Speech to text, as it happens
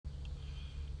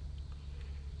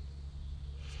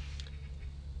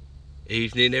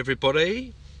Evening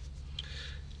everybody,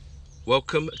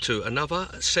 welcome to another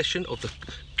session of the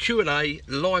Q&A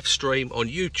live stream on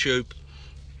YouTube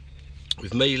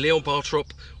with me, Leon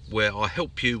BARTROPP, where I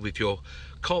help you with your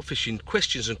carp fishing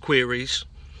questions and queries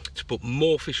to put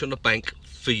more fish on the bank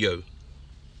for you.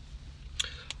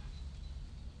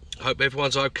 Hope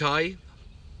everyone's okay.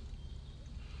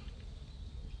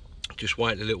 Just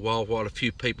waiting a little while a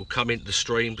few people come into the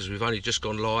stream because we've only just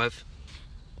gone live.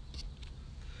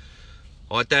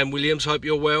 Hi Dan Williams, hope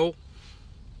you're well.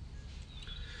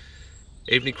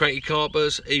 Evening Cranky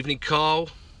Carpers, evening Carl.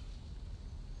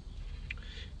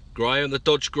 Gray on the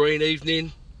Dodge Green,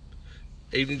 evening.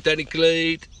 Evening Danny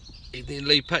Gleed, evening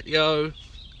Lee Patio,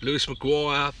 Lewis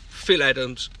McGuire, Phil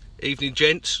Adams. Evening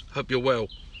gents, hope you're well.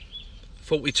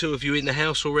 42 of you in the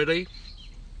house already.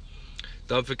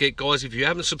 Don't forget guys, if you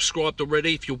haven't subscribed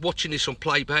already, if you're watching this on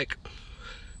playback,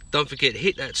 don't forget,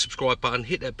 hit that subscribe button,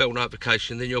 hit that bell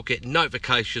notification, then you'll get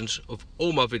notifications of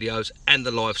all my videos and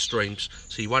the live streams.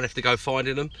 So you won't have to go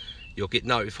finding them, you'll get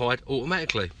notified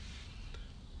automatically.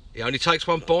 It only takes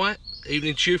one bite.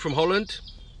 Evening Chew from Holland.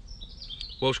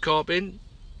 Welsh Carping.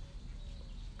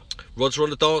 Rods are on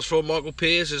the dance floor, Michael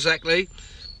Pears, exactly.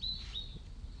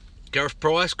 Gareth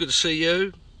Price, good to see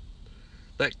you.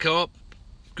 That Carp,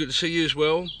 good to see you as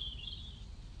well.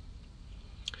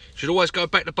 Should always go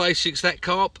back to basics, that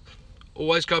Carp.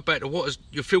 Always go back to what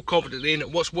you feel confident in,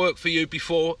 what's worked for you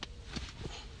before.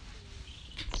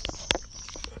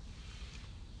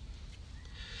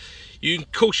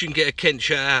 Of course you can get a Kent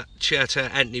shout out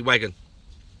Anthony Wagon.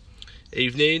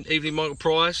 Evening Michael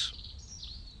Price.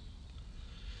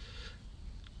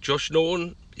 Josh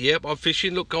Norton, yep, I'm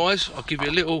fishing. Look guys, I'll give you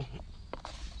a little.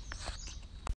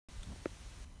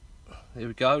 Here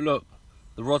we go, look.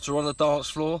 The rods are on the dance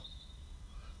floor.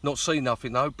 Not seen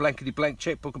nothing though, blankety blank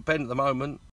checkbook and pen at the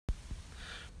moment.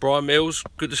 Brian Mills,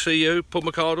 good to see you. Paul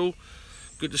McArdle,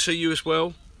 good to see you as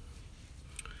well.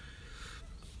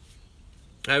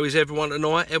 How is everyone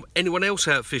tonight? Anyone else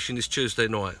out fishing this Tuesday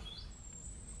night?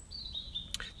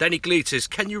 Danny Gleed says,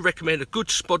 can you recommend a good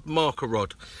spod marker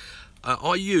rod?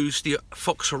 I use the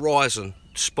Fox Horizon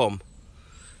Spom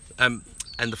and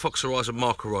the Fox Horizon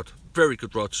marker rod. Very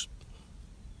good rods.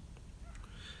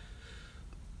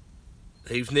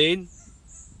 Evening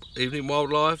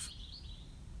Wildlife,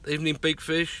 evening Big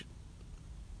Fish.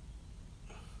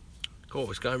 Oh,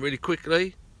 it's going really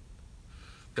quickly.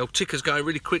 The old ticker's going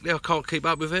really quickly, I can't keep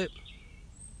up with it.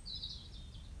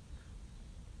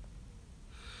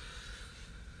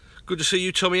 Good to see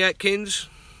you, Tommy Atkins.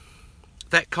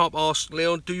 That Carp asked,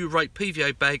 Leon, do you rate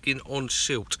PVA bagging on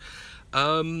silt?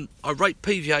 I rate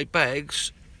PVA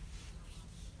bags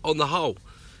on the whole.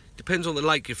 Depends on the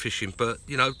lake you're fishing, but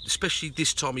you know, especially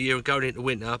this time of year and going into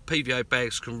winter, PVA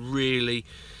bags can really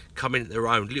come in at their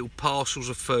own. Little parcels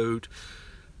of food,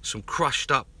 some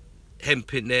crushed up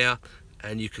hemp in there,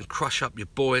 and you can crush up your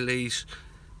boilies.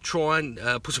 Try and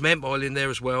put some hemp oil in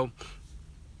there as well.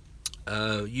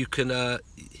 You can,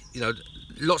 you know,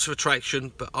 lots of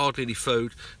attraction, but hardly any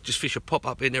food. Just fish a pop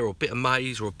up in there, or a bit of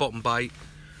maize, or a bottom bait,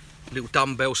 a little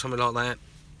dumbbell, something like that.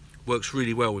 Works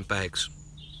really well in bags.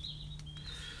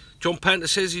 John Panther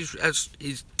says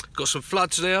he's got some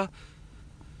floods there,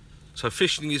 so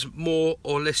fishing is more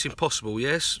or less impossible.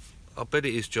 Yes, I bet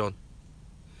it is, John.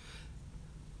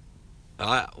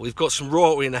 We've got some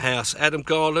royalty in the house. Adam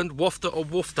Garland, wafter or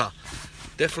wafter?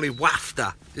 Definitely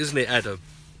wafter, isn't it, Adam?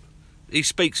 He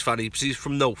speaks funny because he's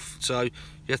from North, so you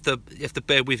have to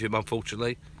bear with him,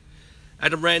 unfortunately.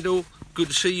 Adam Randall, good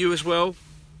to see you as well.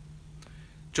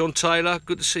 John Taylor,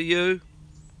 good to see you.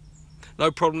 No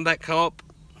problem, that Carp.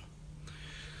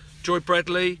 Joy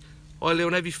Bradley, hi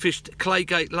Leon, have you fished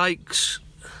Claygate Lakes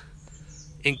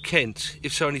in Kent?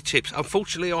 If so, any tips?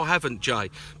 Unfortunately I haven't,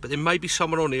 Jay, but there may be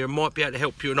someone on here who might be able to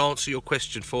help you and answer your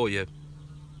question for you.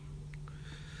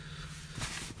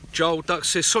 Joel Duck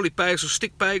says, solid bags or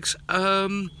stick bags?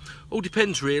 All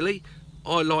depends really.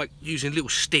 I like using little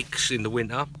sticks in the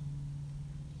winter,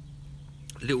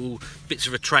 little bits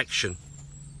of attraction.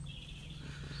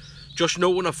 Josh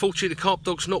Norton, unfortunately the Carp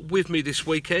Dog's not with me this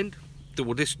weekend.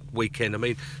 Well, this weekend, I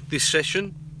mean, this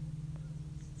session.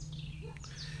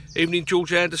 Evening,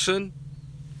 George Anderson.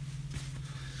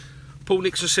 Paul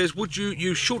Nixon says, would you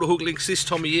use shorter hook links this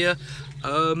time of year?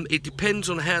 It depends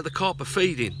on how the carp are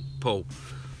feeding, Paul.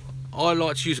 I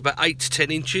like to use about 8 to 10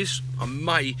 inches. I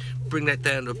may bring that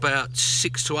down to about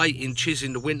 6 to 8 inches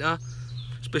in the winter,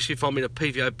 especially if I'm in a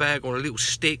PVA bag or a little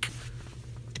stick.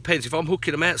 Depends. If I'm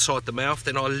hooking them outside the mouth,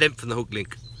 then I lengthen the hook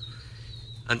link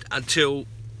and until.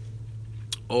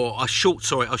 Or I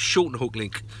shorten the hook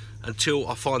link until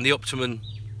I find the optimum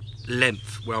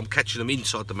length where I'm catching them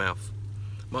inside the mouth.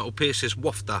 Michael Pierce says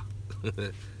wafter.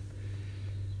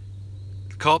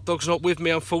 Carp Dog's not with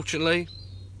me, unfortunately.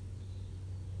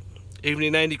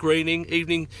 Evening Andy Greening,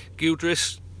 evening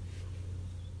Gildris.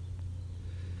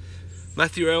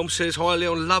 Matthew Elm says, hi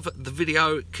Leon, love the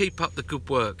video, keep up the good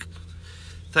work.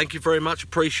 Thank you very much,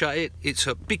 appreciate it. It's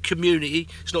a big community,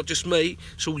 it's not just me,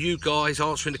 it's all you guys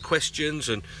answering the questions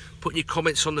and putting your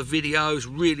comments on the videos,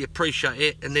 really appreciate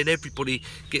it, and then everybody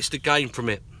gets to gain from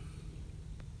it.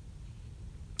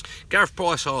 Gareth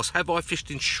Price asks, have I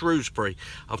fished in Shrewsbury?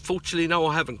 Unfortunately, no,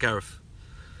 I haven't, Gareth.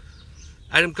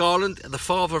 Adam Garland, the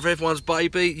father of everyone's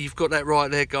baby. You've got that right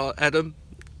there, Adam.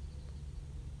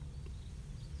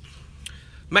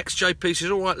 Max JP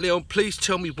says, all right, Leon, please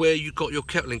tell me where you got your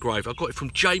kettle engraved. I got it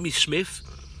from Jamie Smith.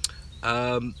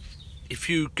 If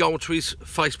you go onto his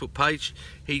Facebook page,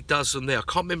 he does them there. I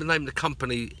can't remember the name of the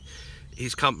company,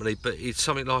 his company, but it's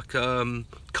something like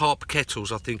Carp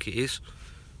Kettles, I think it is.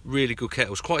 Really good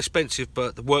kettles, quite expensive,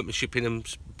 but the workmanship in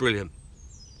them's brilliant.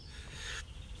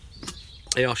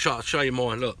 Yeah, I'll show you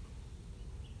mine, look.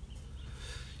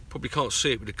 Probably can't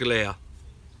see it with the glare.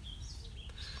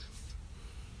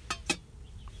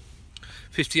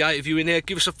 58 of you in there,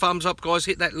 give us a thumbs up, guys,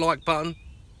 hit that like button.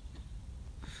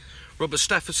 Robert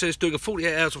Stafford says, doing a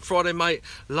 48 hours on Friday, mate,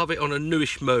 love it on a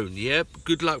newish moon. Yeah,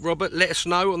 good luck, Robert, let us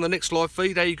know on the next live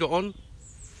feed how you got on.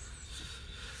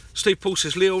 Steve Paul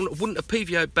says, Leon, wouldn't a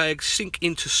PVA bag sink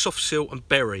into soft silt and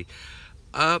bury?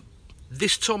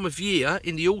 This time of year,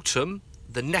 in the autumn,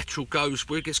 the natural goes,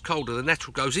 where it gets colder, the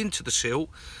natural goes into the silt,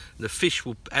 and the fish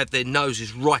will have their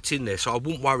noses right in there, so I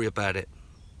wouldn't worry about it.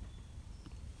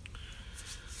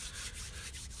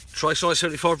 Trace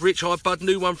 975 Rich, hi bud,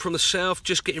 new one from the south,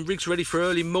 just getting rigs ready for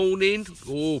early morning.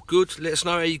 Oh, good, let us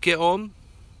know how you get on.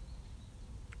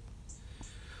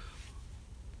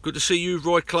 Good to see you,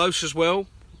 Roy Close, as well.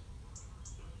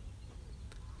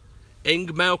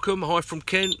 Eng Malcolm, hi from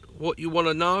Kent, what you want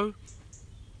to know?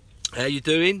 How you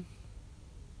doing?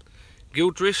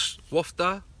 Gildris,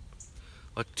 wafter.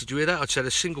 Did you hear that? I just had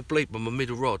a single bleep on my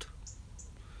middle rod.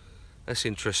 That's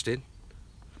interesting.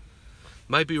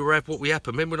 Maybe we'll have what we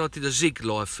happened. Remember when I did a Zig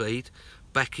live feed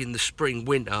back in the spring,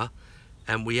 winter,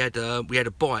 and we had a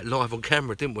bite live on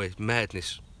camera, didn't we?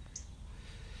 Madness.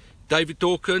 David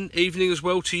Dawkin, evening as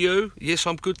well to you. Yes,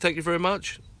 I'm good, thank you very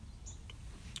much.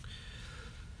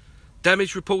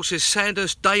 Damage report says,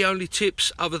 Sandhurst day only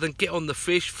tips other than get on the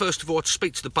fish. First of all, I'd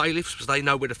speak to the bailiffs because they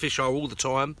know where the fish are all the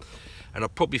time. And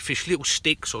I'd probably fish little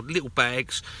sticks or little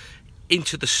bags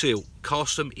into the silt.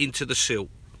 Cast them into the silt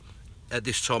at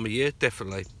this time of year,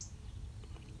 definitely.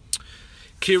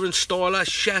 Kieran Styler,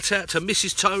 shout out to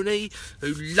Mrs. Tony,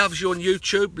 who loves you on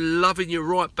YouTube. Loving you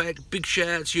right back. Big shout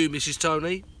out to you, Mrs.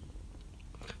 Tony.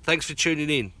 Thanks for tuning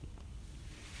in.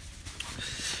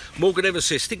 Morgan Evans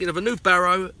says, thinking of a new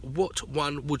barrow, what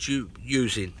one would you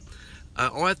use in?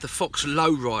 I have the Fox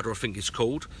Lowrider, I think it's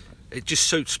called. It just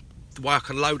suits the way I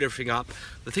can load everything up.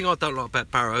 The thing I don't like about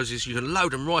barrows is you can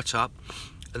load them right up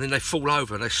and then they fall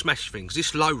over and they smash things.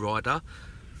 This Lowrider,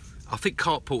 I think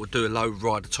Carp would do a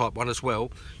Lowrider type one as well.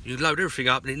 You load everything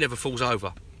up and it never falls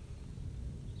over.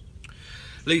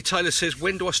 Lee Taylor says,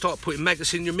 when do I start putting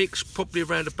magnets in your mix? Probably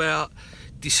around about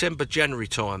December, January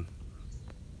time.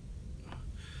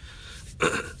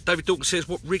 David Dawkins says,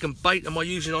 what rig and bait am I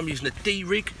using? I'm using a D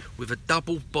rig with a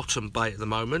double bottom bait at the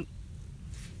moment.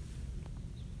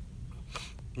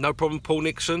 No problem, Paul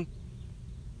Nixon.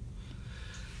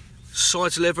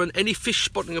 Sides 11, any fish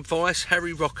spotting advice?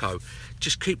 Harry Rocco.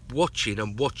 Just keep watching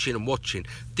and watching and watching.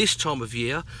 This time of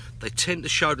year, they tend to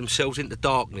show themselves in the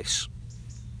darkness.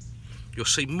 You'll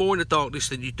see more in the darkness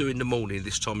than you do in the morning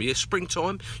this time of year.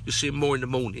 Springtime, you'll see them more in the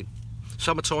morning.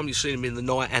 Summertime, you see them in the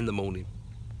night and the morning.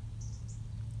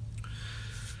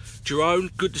 Jerome,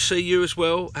 good to see you as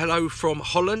well. Hello from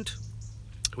Holland.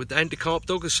 With Andy Carp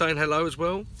Dog is saying hello as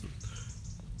well.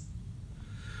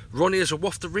 Ronnie has a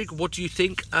wafter rig. What do you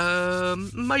think?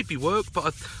 Maybe work, but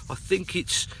I think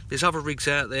there's other rigs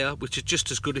out there which are just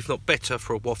as good, if not better,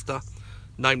 for a wafter,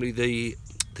 namely the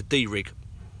D rig.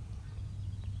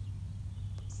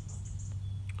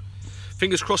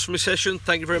 Fingers crossed for my session.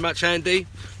 Thank you very much, Andy.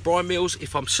 Brian Mills,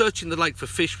 if I'm searching the lake for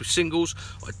fish with singles,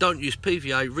 I don't use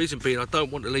PVA. Reason being, I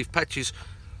don't want to leave patches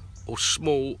or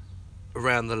small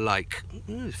around the lake.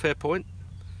 Fair point.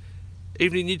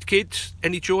 Evening, you kids.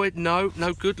 Any joy? No,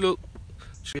 no good. Look,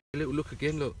 just get a little look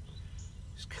again. Look,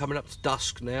 it's coming up to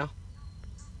dusk now.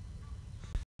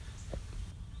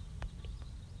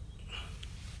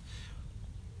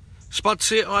 Spud's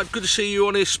here. Good to see you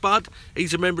on here, Spud.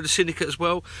 He's a member of the syndicate as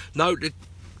well. No,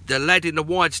 the lad in the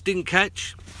wides didn't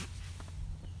catch.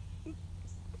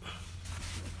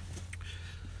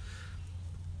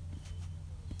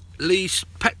 Lee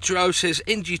Petro says,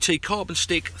 NGT carbon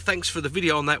stick, thanks for the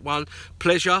video on that one,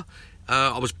 pleasure.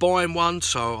 I was buying one,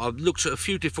 so I looked at a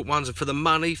few different ones, and for the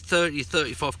money, 30,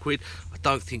 35 quid, I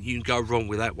don't think you can go wrong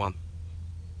with that one.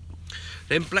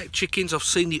 Then black chickens, I've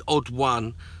seen the odd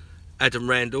one, Adam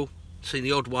Randall, seen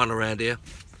the odd one around here,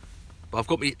 but I've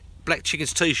got my black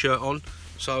chickens t-shirt on,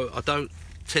 so I don't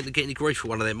tend to get any grief for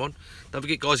one of them on. Don't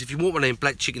forget guys, if you want one of them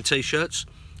black chicken t-shirts,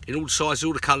 in all the sizes,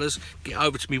 all the colours, get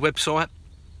over to my website,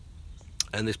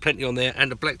 and there's plenty on there, and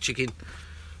the black chicken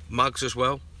mugs as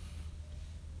well.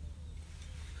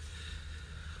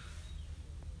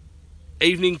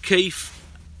 Evening Keith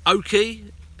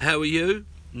Oakley, how are you?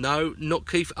 No, not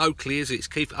Keith Oakley, is it? It's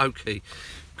Keith Oakley.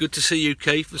 Good to see you,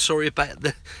 Keith, and sorry about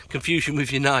the confusion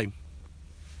with your name.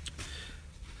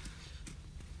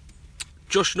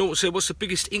 Josh Norton said, what's the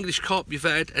biggest English carp you've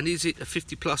had, and is it a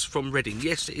 50 plus from Reading?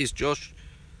 Yes, it is, Josh.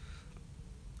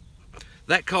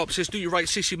 That carp says, do you rate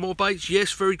Sissy more baits?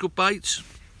 Yes, very good baits.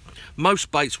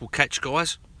 Most baits will catch,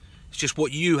 guys. It's just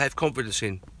what you have confidence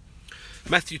in.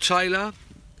 Matthew Taylor,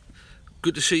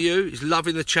 good to see you. He's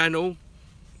loving the channel.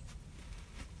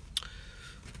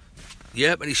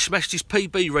 Yep, and he smashed his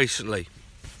PB recently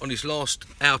on his last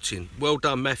outing. Well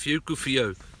done, Matthew. Good for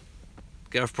you.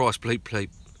 Gareth Price, bleep, bleep.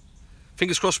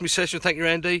 Fingers crossed for my session. Thank you,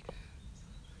 Andy.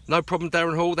 No problem,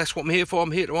 Darren Hall. That's what I'm here for.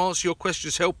 I'm here to answer your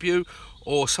questions, help you,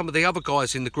 or some of the other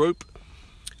guys in the group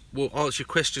will answer your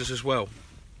questions as well.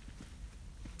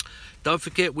 Don't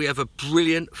forget, we have a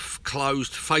brilliant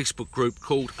closed Facebook group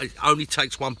called It Only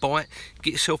Takes One Bite.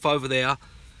 Get yourself over there,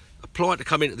 apply to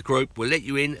come into the group, we'll let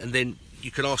you in, and then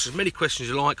you can ask as many questions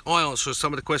as you like. I answer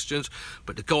some of the questions,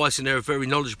 but the guys in there are very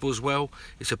knowledgeable as well.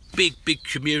 It's a big, big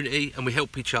community, and we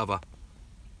help each other.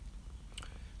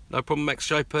 No problem, Max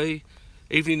JP.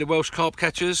 Evening, the Welsh carp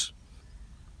catchers.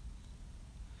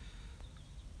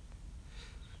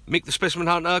 Mick the Specimen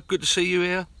Hunter, good to see you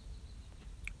here.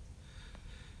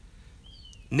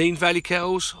 Neen Valley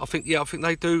kettles, I think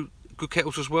they do good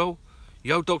kettles as well.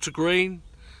 Yo, Dr. Green,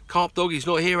 Carp Dog, he's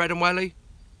not here, Adam Wally.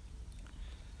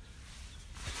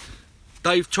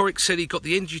 Dave Torrick said he got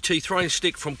the NGT throwing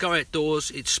stick from Go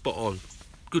Outdoors, it's spot on.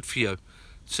 Good for you.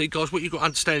 See guys, what you've got to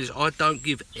understand is I don't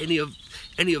give any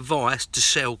advice to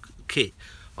sell kit.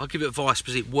 I give advice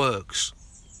because it works.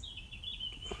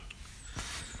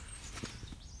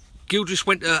 Gildress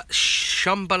went to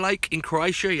Shumba Lake in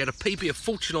Croatia. He had a PB of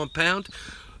 £49,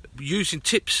 using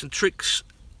tips and tricks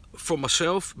from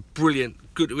myself.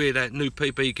 Brilliant. Good to hear that new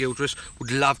PB, Gildress.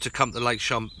 Would love to come to Lake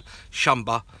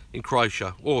Shumba in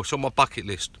Croatia. Oh, it's on my bucket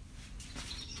list.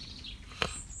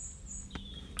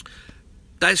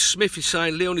 Daz Smith is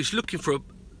saying Leon is looking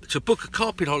to book a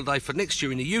carping holiday for next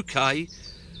year in the UK.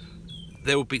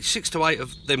 There will be 6 to 8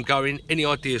 of them going. Any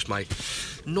ideas, mate?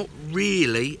 Not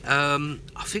really. I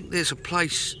think there's a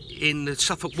place in the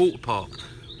Suffolk Water Park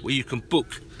where you can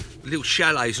book little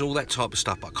chalets and all that type of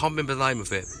stuff, but I can't remember the name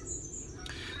of it.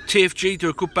 TFG do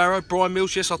a good barrow. Brian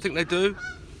Mills, yes, I think they do.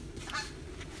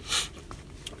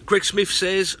 Greg Smith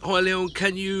says, hi Leon,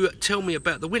 can you tell me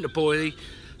about the winter boilie?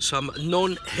 Some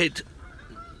non-head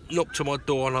knocked on my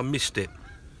door and I missed it.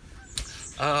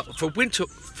 For a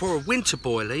winter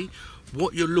boilie,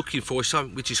 what you're looking for is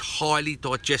something which is highly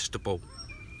digestible.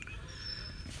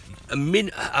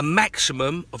 A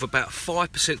maximum of about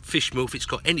 5% fish meal, if it's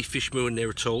got any fish meal in there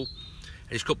at all,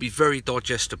 and it's got to be very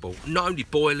digestible. Not only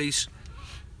boilies,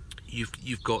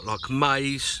 you've got like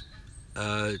maize,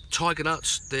 tiger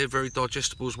nuts, they're very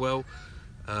digestible as well,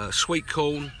 sweet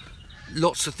corn,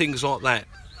 lots of things like that,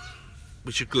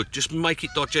 which are good. Just make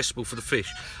it digestible for the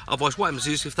fish. Otherwise what happens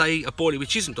is if they eat a boilie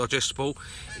which isn't digestible,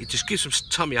 it just gives them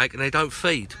tummy ache and they don't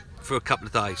feed for a couple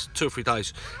of days, 2 or 3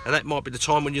 days, and that might be the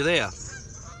time when you're there.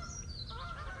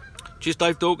 Cheers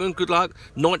Dave Dorgan, good luck.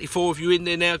 94 of you in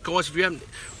there now, guys. If you haven't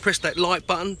pressed that like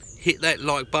button, hit that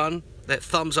like button, that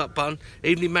thumbs up button.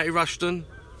 Evening Matty Rushton.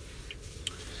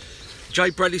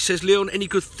 Jay Bradley says, Leon, any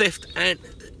good theft and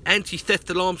anti-theft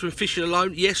alarms when fishing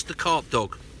alone? Yes, the Carp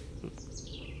Dog.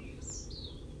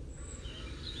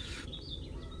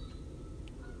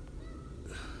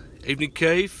 Evening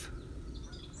Keith.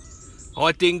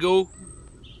 Hi Dingle.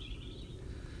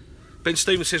 Ben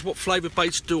Stevens says, what flavoured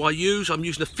baits do I use? I'm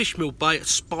using a fish meal bait, a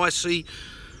spicy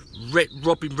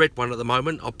Robin Red one at the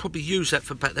moment. I'll probably use that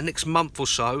for about the next month or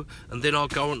so, and then I'll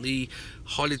go on the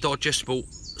highly digestible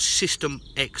System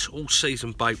X all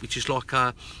season bait, which is like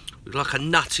a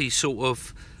nutty sort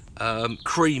of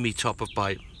creamy type of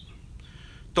bait.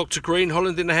 Dr. Green,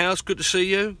 Holland in the house, good to see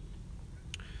you.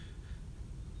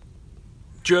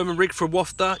 German rig for a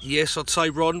wafter, yes, I'd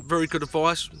say Ron, very good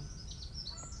advice.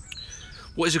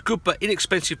 What is a good but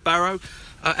inexpensive barrow?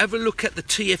 Have a look at the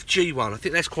TFG one. I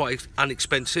think that's quite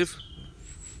inexpensive.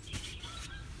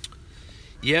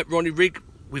 Yeah, Ronnie rig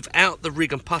without the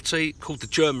rig and putty, called the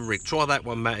German rig. Try that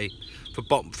one, Matty, for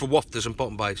wafters and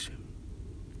bottom bass.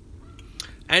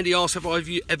 Andy asks, have I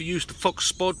ever used the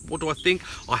Fox Spod? What do I think?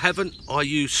 I haven't. I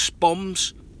use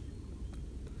Spoms.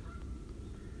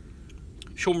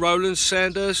 Sean Rowlands,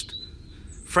 Sandhurst.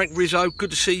 Frank Rizzo, good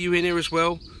to see you in here as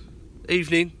well.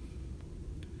 Evening.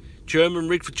 German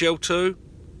rig for Gel 2.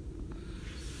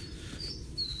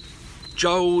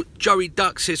 Joey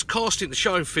Duck says, casting the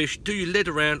showing fish, do you lead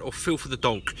around or feel for the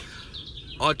donk?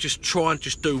 I just try and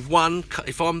just do one.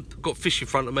 If I've got fish in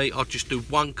front of me, I'll just do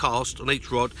one cast on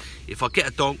each rod. If I get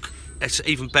a donk, that's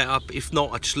even better. But if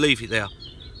not, I just leave it there.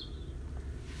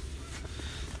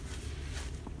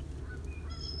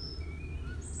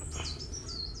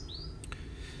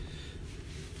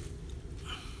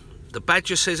 The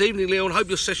Badger says, evening Leon, hope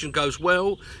your session goes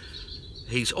well.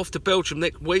 He's off to Belgium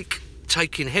next week,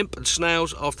 taking hemp and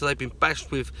snails after they've been bashed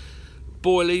with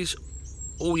boilies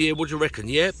all year. What do you reckon?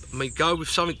 Yep, I mean, go with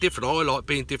something different. I like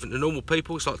being different than normal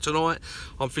people. It's like tonight,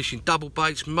 I'm fishing double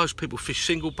baits. Most people fish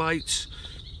single baits.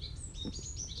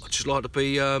 I just like to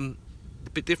be a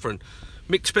bit different.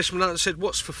 Mick Specimen Hunter said,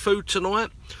 what's for food tonight?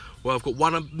 Well, I've got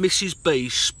one of Mrs.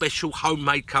 B's special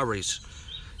homemade curries.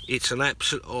 It's an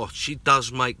absolute, oh, she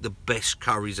does make the best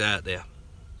curries out there.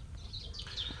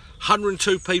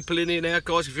 102 people in here now,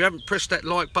 guys. If you haven't pressed that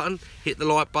like button, hit the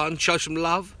like button, show some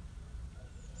love.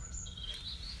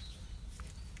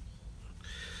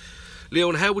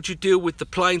 Leon, how would you deal with the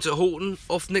planes at Horton?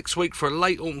 Off next week for a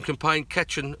late autumn campaign,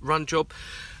 catch and run job.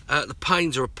 The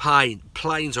planes are a pain.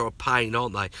 Planes are a pain,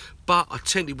 aren't they? But I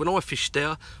tend to, when I fish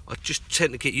there, I just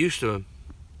tend to get used to them.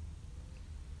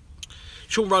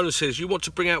 Sean Ronan says, you want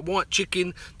to bring out white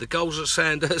chicken, the gulls at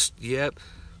Sandhurst? Yep,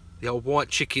 the old white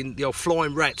chicken, the old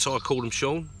flying rats, I call them,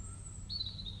 Sean.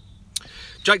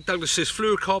 Jake Douglas says,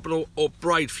 fluorocarbon or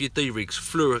braid for your D-rigs?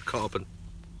 Fluorocarbon.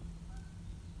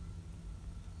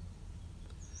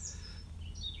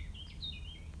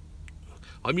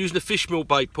 I'm using a fish meal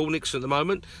bait, Paul Nixon, at the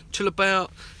moment, till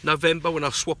about November when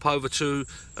I swap over to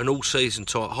an all-season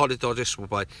type, highly digestible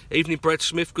bait. Evening, Brad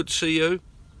Smith, good to see you.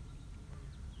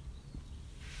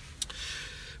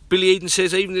 Billy Eden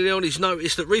says, evening Leon, he's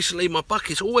noticed that recently my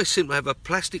buckets always seem to have a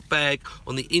plastic bag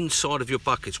on the inside of your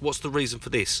buckets. What's the reason for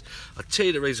this? I'll tell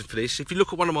you the reason for this. If you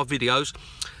look at one of my videos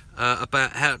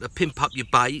about how to pimp up your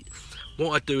bait,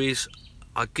 what I do is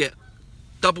I get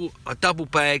a double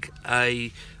bag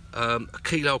a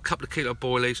couple of kilo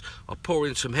boilies. I pour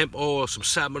in some hemp oil, some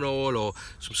salmon oil or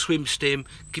some swim stim,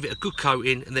 give it a good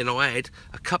coating, and then I add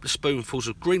a couple of spoonfuls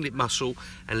of green lip mussel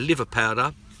and liver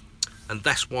powder. And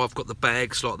that's why I've got the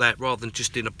bags like that rather than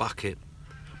just in a bucket.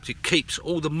 So it keeps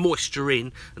all the moisture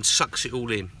in and sucks it all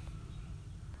in.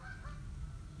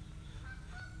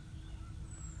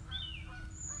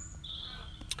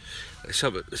 Let's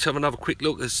have another quick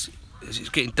look as it's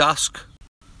getting dusk.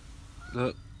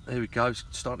 Look, there we go, it's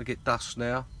starting to get dusk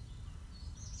now.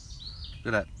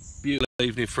 Look at that, beautiful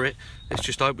evening for it. Let's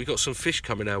just hope we've got some fish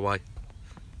coming our way.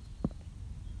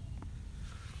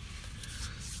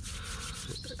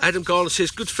 Adam Garland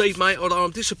says, good feed, mate, although I'm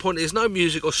disappointed there's no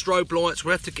music or strobe lights.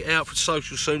 We'll have to get out for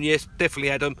social soon. Yes, definitely,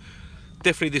 Adam.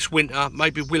 Definitely this winter.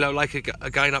 Maybe Willow Lake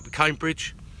again up at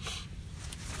Cambridge.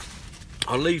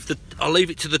 I'll leave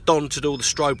it to the Don to do all the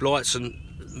strobe lights and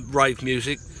rave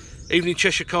music. Evening,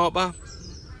 Cheshire Carper.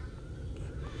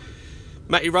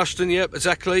 Matty Rushton, yep,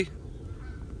 exactly.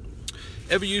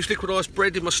 Ever use liquidised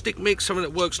bread in my stick mix? Something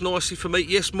that works nicely for me.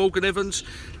 Yes, Morgan Evans.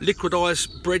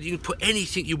 Liquidised bread, you can put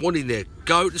anything you want in there.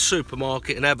 Go to the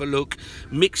supermarket and have a look.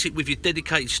 Mix it with your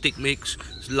dedicated stick mix.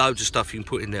 There's loads of stuff you can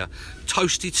put in there.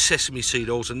 Toasted sesame seed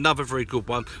oil is another very good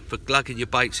one for glugging your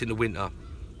baits in the winter.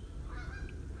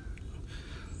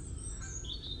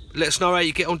 Let us know how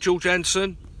you get on, George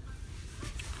Anderson.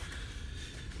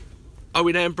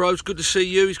 Owen Ambrose, good to see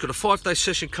you. He's got a 5-day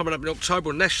session coming up in October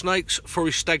on Nash Snakes for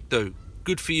his stag do.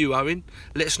 Good for you, Owen.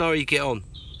 Let us know how you get on.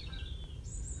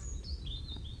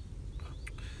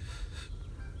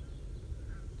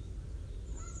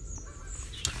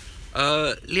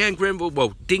 Leanne Grenville,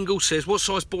 well, Dingle says, what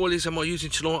size boilies am I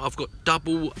using tonight? I've got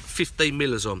double 15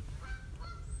 millers on.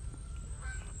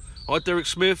 Hi, Derek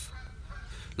Smith.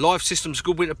 Live System's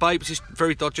good winter bait, but it's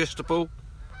very digestible.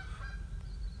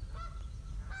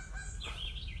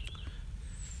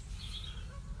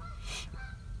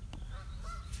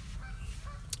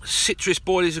 Citrus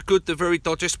boilies are good, they're very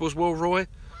digestible as well, Roy.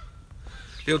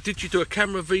 Leon, did you do a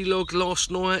camera vlog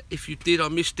last night? If you did, I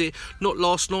missed it. Not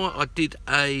last night, I did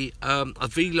a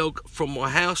vlog from my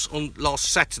house on last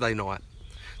Saturday night.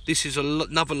 This is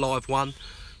another live one,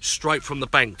 straight from the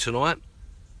bank tonight.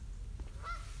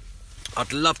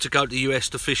 I'd love to go to the US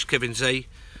to fish Kevin Z.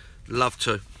 Love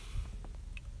to.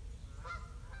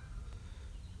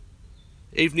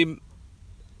 Evening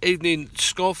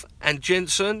Scoff and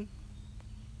Jensen.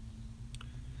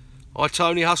 Hi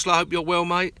Tony Hustler, hope you're well,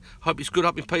 mate. Hope it's good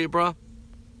up in Peterborough.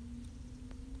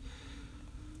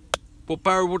 What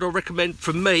barrel would I recommend?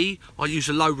 For me, I use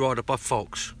a Lowrider by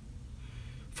Fox.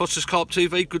 Foster's Carp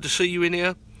TV, good to see you in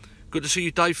here. Good to see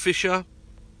you, Dave Fisher.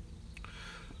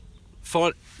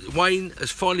 Wayne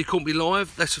has finally caught me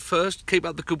live. That's the first. Keep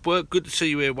up the good work. Good to see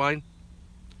you here, Wayne.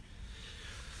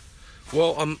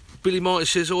 Well, Billy Martin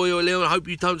says, oi, Leon, I hope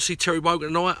you don't see Terry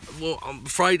Wogan tonight. Well, I'm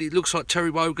afraid it looks like Terry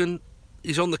Wogan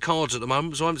is on the cards at the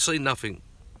moment, so I haven't seen nothing.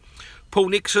 Paul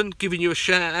Nixon, giving you a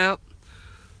shout out.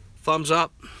 Thumbs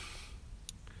up.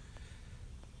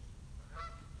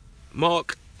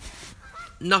 Mark,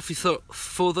 nothing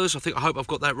furthers. I hope I've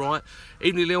got that right.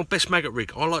 Evening, Leon, best maggot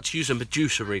rig. I like to use a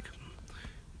Medusa rig.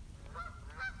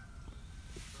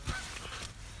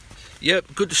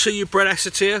 Yep, good to see you, Brad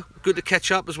Assett here. Good to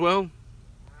catch up as well.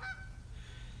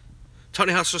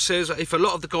 Tony Hustler says, if a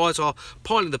lot of the guys are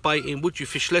piling the bait in, would you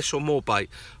fish less or more bait?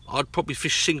 I'd probably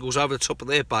fish singles over the top of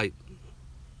their bait.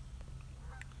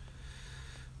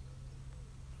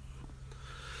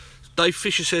 Dave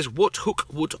Fisher says, what hook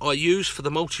would I use for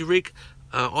the multi-rig?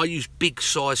 I use big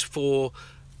size 4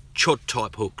 chod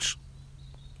type hooks.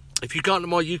 If you go onto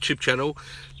my YouTube channel,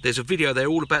 there's a video there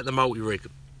all about the multi-rig.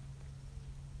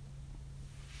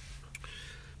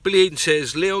 Billy Eden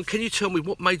says, Leon, can you tell me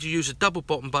what made you use a double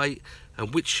bottom bait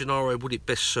and which scenario would it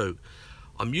best suit?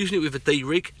 I'm using it with a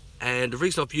D-rig, and the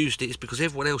reason I've used it is because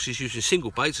everyone else is using single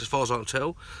baits as far as I can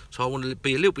tell, so I want to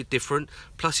be a little bit different.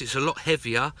 Plus it's a lot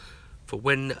heavier for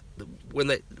when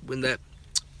they're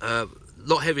a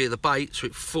lot heavier the bait, so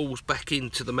it falls back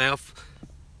into the mouth.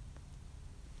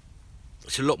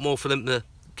 It's a lot more for them to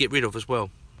get rid of as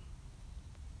well.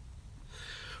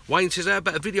 Wayne says, how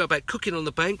about a video about cooking on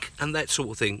the bank and that sort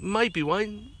of thing? Maybe,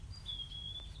 Wayne.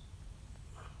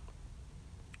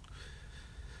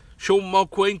 Sean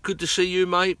Mogqueen, good to see you,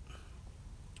 mate.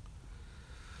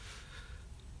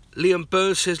 Leon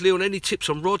Burns says, Leon, any tips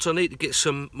on rods? I need to get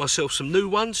myself some new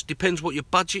ones. Depends what your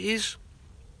budget is.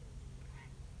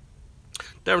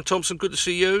 Darren Thompson, good to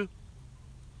see you.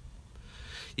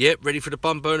 Yep, ready for the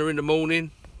bum burner in the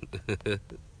morning.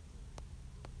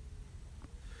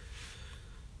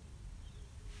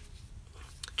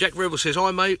 Jack Revel says,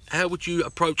 hi mate, how would you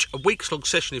approach a week's long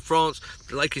session in France?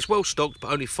 The lake is well stocked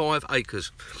but only 5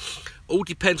 acres. All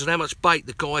depends on how much bait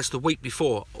the guys the week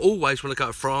before. Always when I go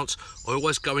to France, I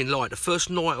always go in light. The first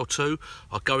night or two,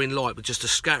 I go in light with just a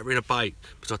scattering of bait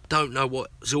because I don't know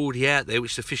what's already out there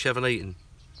which the fish haven't eaten.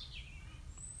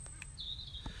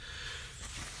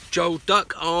 Joel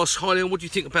Duck asks, hi Leon, what do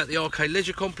you think about the Arcade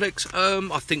Leisure Complex?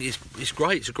 I think it's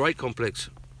great. It's a great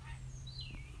complex.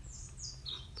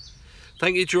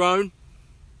 Thank you, Jerome.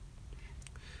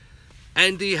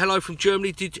 Andy, hello from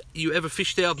Germany. Did you ever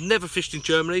fish there? I've never fished in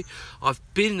Germany. I've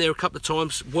been there a couple of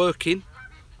times working.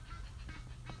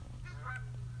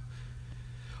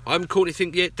 I haven't caught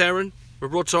anything yet, Darren. The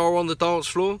rods are on the dance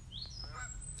floor.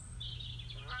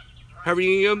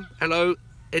 Harry Ingham, hello.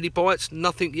 Any bites?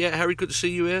 Nothing yet. Harry, good to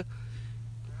see you here.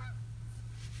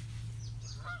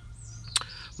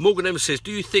 Morgan Evans says,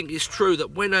 do you think it's true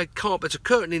that when a carp has a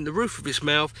curtain in the roof of its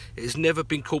mouth, it has never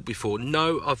been caught before?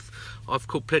 No, I've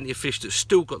caught plenty of fish that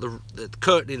still got the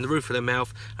curtain in the roof of their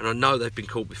mouth, and I know they've been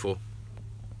caught before.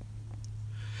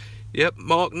 Yep,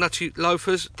 Mark, Nutty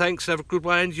Loafers, thanks, and have a good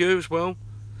way, and you as well.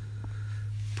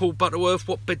 Paul Butterworth,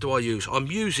 what bed do I use? I'm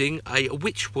using a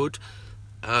Witchwood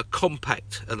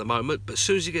compact at the moment, but as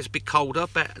soon as it gets a bit colder,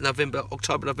 about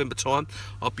October, November time,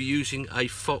 I'll be using a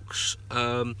Fox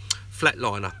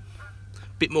flatliner.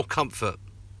 Bit more comfort.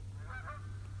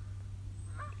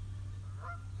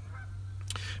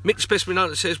 Mick Specimen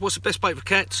Hunter says, what's the best bait for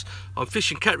cats? I'm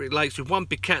fishing Catterick Lakes with one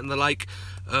big cat in the lake.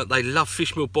 They love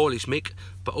fishmeal boilies, Mick,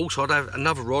 but also I'd have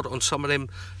another rod on some of them,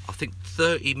 I think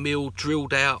 30mm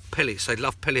drilled out pellets. They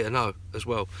love pellet and O as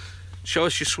well. Show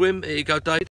us your swim. Here you go,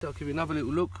 Dave. I'll give you another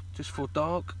little look just for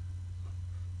dark.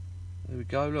 There we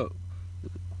go, look.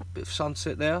 Bit of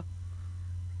sunset there.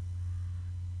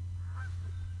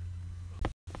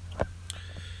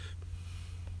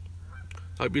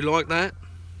 Hope you like that.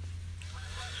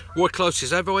 Roy Close says,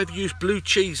 have I ever used blue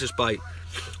cheese as bait?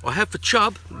 I have for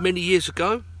chub many years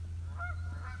ago.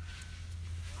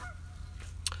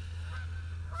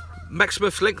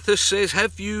 Maximus Lengthus says,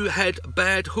 have you had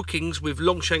bad hookings with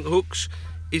long shank hooks?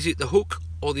 Is it the hook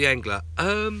or the angler?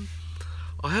 I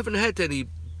haven't had any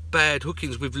bad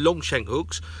hookings with long shank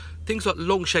hooks. Things like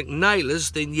long shank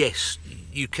nailers, then yes,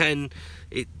 you can.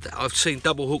 I've seen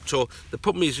double hooked, or the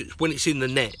problem is when it's in the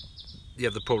net, you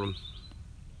have the problem.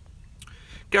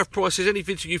 Gareth Price says, any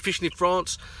videos of you fishing in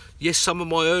France? Yes, some of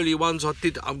my earlier ones I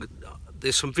did.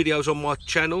 There's some videos on my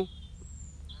channel.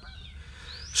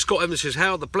 Scott Evans says,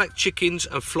 how are the black chickens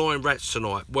and flying rats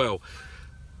tonight? Well,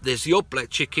 there's the odd black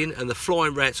chicken and the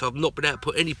flying rats. I've not been able to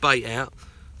put any bait out.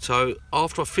 So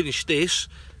after I finish this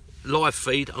live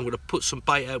feed, I'm going to put some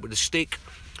bait out with a stick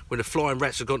when the flying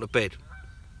rats have gone to bed.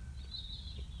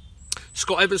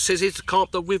 Scott Evans says, here's the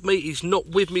carp dog with me. He's not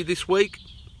with me this week.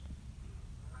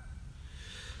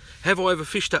 Have I ever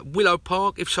fished at Willow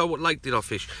Park? If so, what lake did I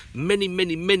fish? Many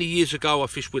years ago I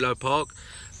fished Willow Park.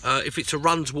 If it's a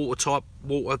runs water type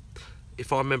water,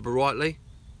 if I remember rightly.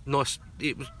 Nice.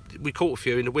 We caught a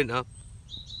few in the winter.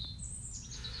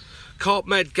 Carp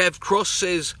Mad Gav Cross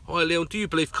says, hi Leon, do you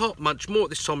believe carp munch more at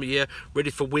this time of year,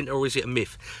 ready for winter, or is it a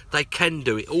myth? They can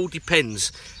do it, all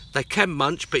depends. They can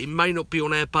munch, but it may not be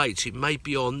on our baits. It may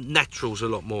be on naturals a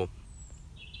lot more.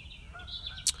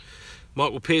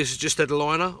 Michael Pearce has just had a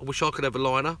liner. I wish I could have a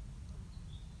liner.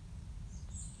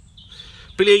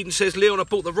 Billy Eden says, Leon, I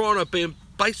bought the Rhino being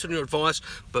based on your advice,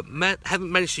 but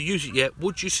haven't managed to use it yet.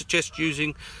 Would you suggest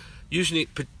using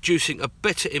it producing a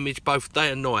better image both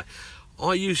day and night?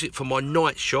 I use it for my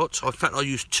night shots. In fact, I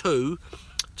use 2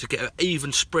 to get an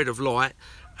even spread of light,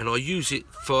 and I use it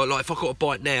for, like, if I got a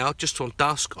bite now, just on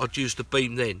dusk, I'd use the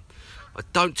beam then. I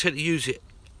don't tend to use it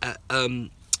in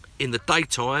the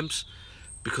daytimes,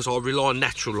 because I rely on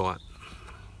natural light.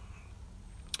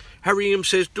 Harry Ingham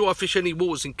says, do I fish any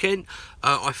waters in Kent?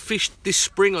 I fished this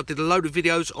spring. I did a load of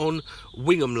videos on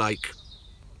Wingham Lake.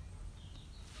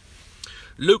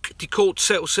 Luke DeCourt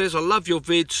Settle says, I love your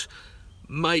vids.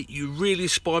 Mate, you really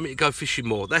inspire me to go fishing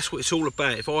more. That's what it's all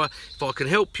about. If I can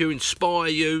help you, inspire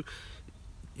you,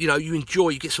 you know, you enjoy,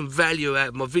 you get some value out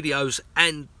of my videos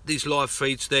and these live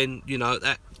feeds, then, you know,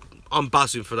 that I'm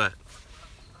buzzing for that.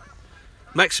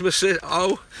 Maximus said,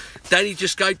 oh, Danny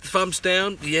just gave the thumbs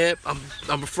down. Yeah,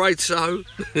 I'm afraid so.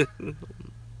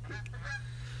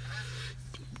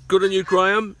 Good on you,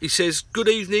 Graham. He says, good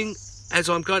evening, as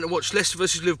I'm going to watch Leicester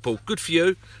versus Liverpool. Good for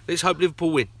you. Let's hope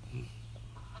Liverpool win.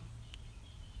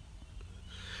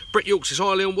 Brett York says,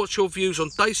 hi Leon, what's your views on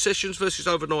day sessions versus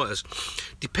overnighters?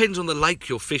 Depends on the lake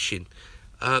you're fishing.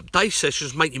 Day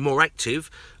sessions make you more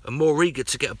active and more eager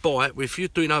to get a bite, where if you're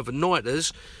doing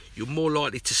overnighters, you're more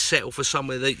likely to settle for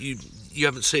somewhere that you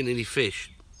haven't seen any fish.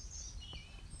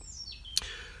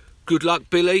 Good luck,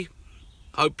 Billy.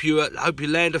 Hope you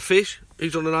land a fish.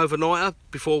 Who's on an overnighter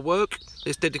before work?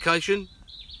 There's dedication.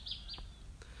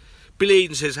 Billy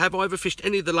Eden says, have I ever fished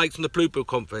any of the lakes on the Bluebill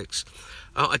complex?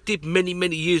 I did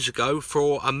many years ago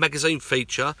for a magazine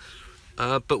feature,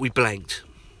 but we blanked.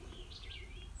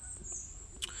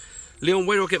 Leon,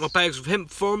 where do I get my bags of hemp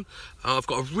from? I've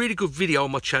got a really good video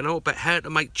on my channel about how to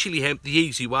make chili hemp the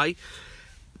easy way.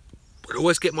 I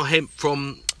always get my hemp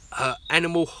from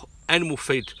animal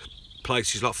feed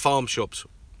places like farm shops.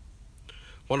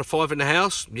 1 of 5 in the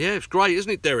house. Yeah, it's great, isn't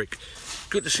it, Derek?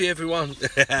 Good to see everyone.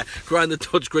 Graham the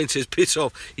Dodge Green says, piss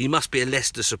off. He must be a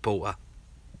Leicester supporter.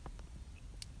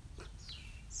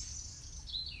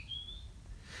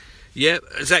 Yeah,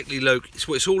 exactly, Luke. It's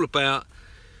what it's all about,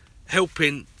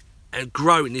 helping and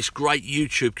growing this great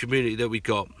YouTube community that we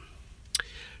got.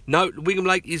 No, Wingham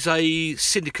Lake is a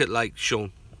syndicate lake,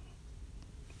 Sean.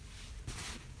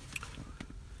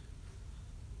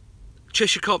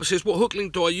 Cheshire Carper says, what hook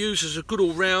link do I use as a good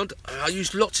all-round? I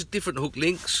use lots of different hook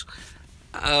links.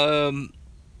 Atomic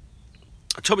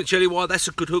Jelly Wire, that's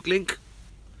a good hook link.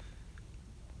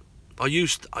 I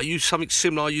used something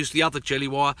similar. I used the other jelly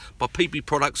wire by PB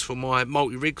Products for my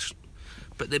multi-rigs,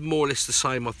 but they're more or less the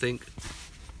same, I think.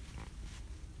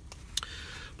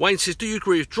 Wayne says, do you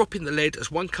agree with dropping the lead as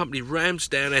one company rams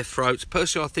down our throats?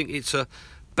 Personally, I think it's a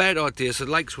bad idea, so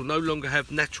lakes will no longer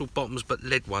have natural bottoms but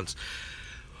lead ones.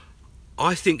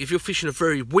 I think if you're fishing a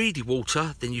very weedy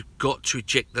water, then you've got to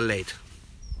eject the lead,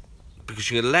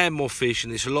 because you're going to land more fish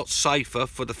and it's a lot safer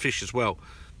for the fish as well.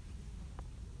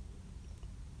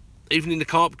 Evening, the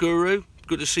Carp Guru.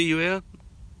 Good to see you here.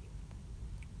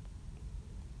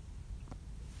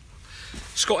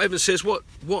 Scott Evans says, what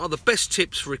are the best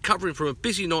tips for recovering from a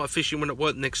busy night of fishing when at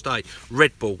work the next day?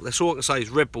 Red Bull. That's all I can say is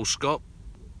Red Bull, Scott.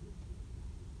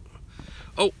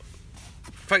 Oh,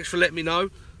 thanks for letting me know.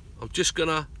 I'm just going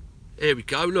to... Here we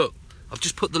go, look. I've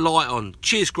just put the light on.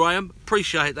 Cheers, Graham.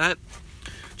 Appreciate that.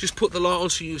 Just put the light on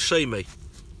so you can see me.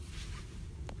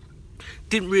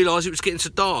 Didn't realise it was getting so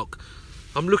dark.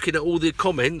 I'm looking at all the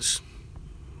comments.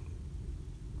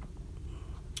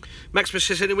 Maximus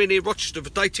says, anywhere near Rochester for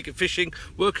day ticket fishing,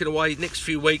 working away next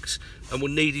few weeks and will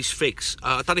need his fix.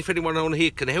 I don't know if anyone on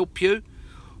here can help you,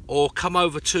 or come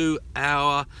over to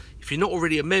our, if you're not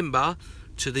already a member,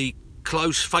 to the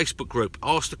closed Facebook group.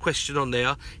 Ask the question on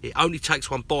there. It only takes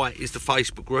one bite, is the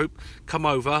Facebook group. Come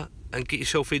over and get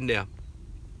yourself in there.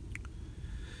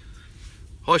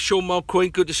 Hi Sean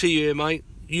Mulqueen, good to see you here, mate.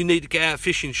 You need to get out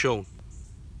fishing, Sean.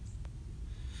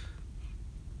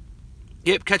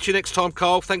 Yep, catch you next time,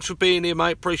 Carl. Thanks for being here,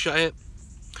 mate. Appreciate it.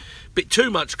 Bit too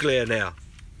much glare now.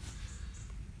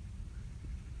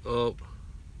 Oh,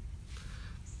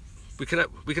 we can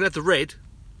have the red.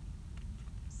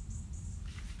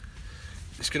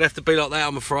 It's gonna have to be like that,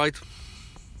 I'm afraid.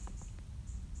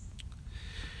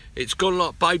 It's gone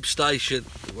like Babe Station.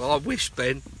 Well, I wish,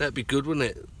 Ben. That'd be good, wouldn't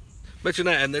it? Imagine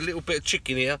that, and a little bit of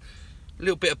chicken here, a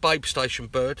little bit of Babe Station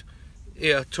bird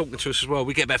here talking to us as well.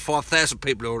 We get about 5,000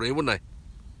 people already, wouldn't they?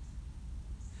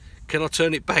 Can I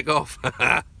turn it back off?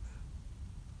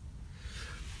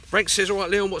 Frank says, all right,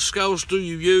 Leon, what scales do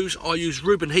you use? I use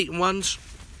Reuben Heaton ones.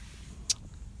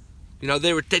 You know,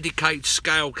 they're a dedicated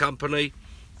scale company.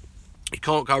 You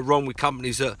can't go wrong with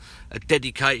companies that are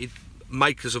dedicated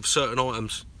makers of certain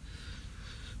items.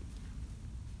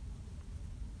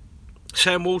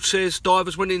 Sam Ward says,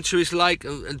 divers went into his lake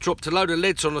and dropped a load of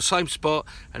leads on the same spot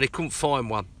and they couldn't find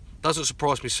one. Doesn't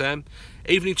surprise me, Sam.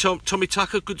 Evening, Tommy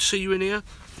Tucker, good to see you in here.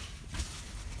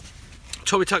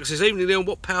 Tommy Tucker says, evening Leon,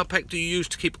 what power pack do you use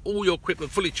to keep all your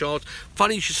equipment fully charged?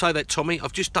 Funny you should say that, Tommy.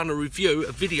 I've just done a review,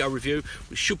 a video review,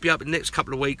 which should be up in the next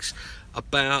couple of weeks,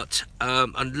 about a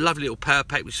lovely little power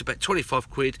pack, which is about 25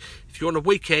 quid. If you're on a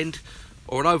weekend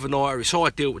or an overnighter, it's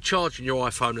ideal with charging your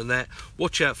iPhone and that.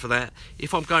 Watch out for that.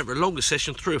 If I'm going for a longer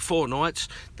session, 3 or 4 nights,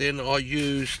 then I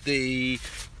use the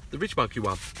Ridge Monkey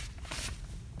one.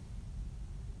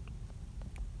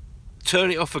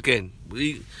 Turn it off again.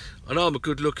 I know I'm a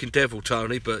good-looking devil,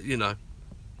 Tony, but, you know.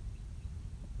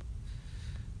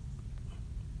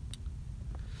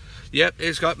 Yep,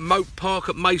 there's got Moat Park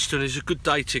at Maidstone is a good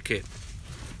day ticket.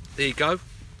 There you go,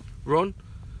 Ron.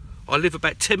 I live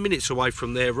about 10 minutes away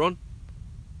from there, Ron.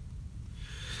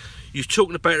 You're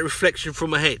talking about a reflection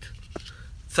from ahead.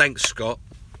 Thanks, Scott.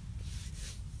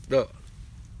 Look.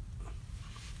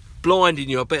 Blinding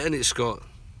you, I bet, isn't it, Scott?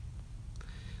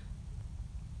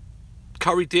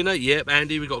 Curry dinner, yep,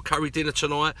 Andy, we've got curry dinner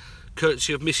tonight,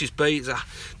 courtesy of Mrs. B.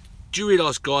 Do you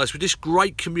realise, guys, with this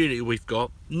great community we've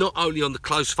got, not only on the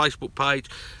closed Facebook page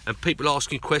and people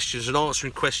asking questions and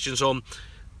answering questions on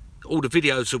all the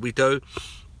videos that we do,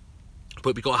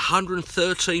 but we've got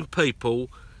 113 people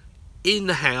in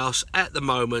the house at the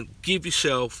moment. Give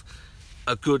yourself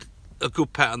a good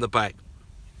pat on the back.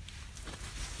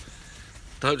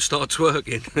 Don't start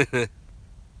twerking.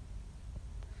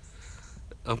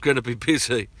 I'm going to be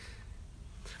busy.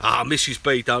 Ah, Mrs.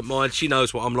 B don't mind. She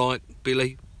knows what I'm like,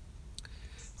 Billy.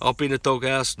 I've been in a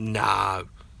doghouse. No.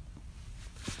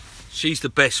 She's the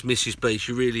best, Mrs. B.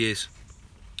 She really is.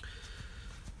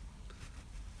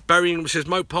 Barry Ingram says,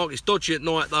 Moat Park is dodgy at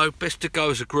night, though. Best to go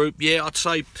as a group. Yeah, I'd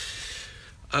say...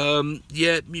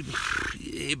 yeah,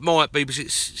 it might be,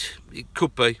 because it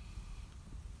could be.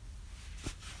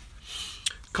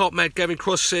 Carp Mad Gavin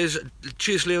Cross says,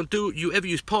 cheers Leon, do you ever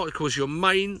use particle as your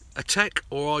main attack,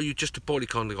 or are you just a boilie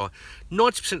kind of guy?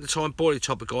 90% of the time boilie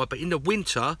type of guy, but in the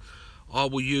winter I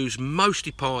will use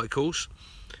mostly particles,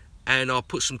 and I'll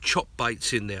put some chop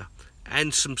baits in there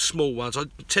and some small ones. I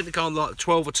tend to go on like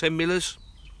 12 or 10 millers.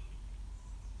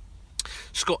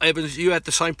 Scott Evans, you had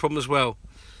the same problem as well.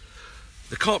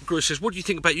 The Carp Guru says, what do you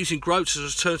think about using groats as an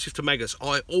alternative to maggots?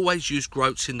 I always use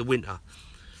groats in the winter.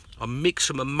 I mix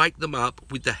them and make them up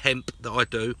with the hemp that I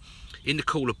do in the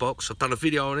cooler box. I've done a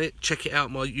video on it. Check it out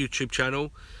on my YouTube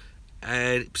channel.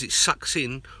 And it sucks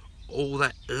in all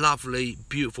that lovely,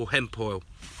 beautiful hemp oil.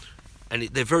 And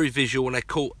they're very visual, and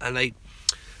the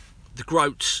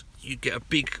groats, you get a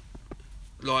big,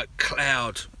 like,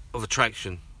 cloud of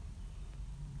attraction.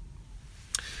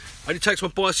 Only takes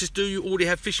one bite. Says, do you already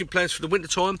have fishing plans for the winter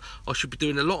time? I should be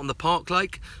doing a lot on the Park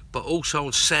Lake, but also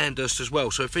on Sandhurst as well.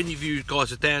 So if any of you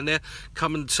guys are down there,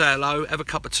 come and say hello, have a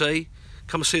cup of tea,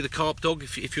 come and see the carp dog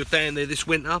if you're down there this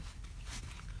winter.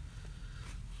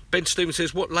 Ben Stevens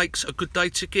says, what lake's a good day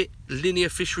ticket? Linear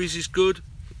Fisheries is good.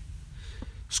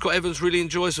 Scott Evans really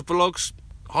enjoys the vlogs.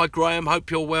 Hi Graham, hope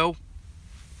you're well.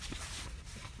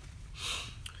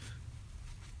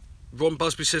 Ron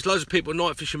Busby says, loads of people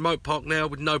night fishing Moat Park now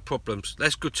with no problems.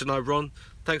 That's good to know, Ron.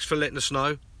 Thanks for letting us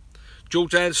know.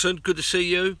 George Anderson, good to see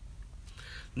you.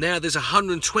 Now there's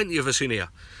 120 of us in here.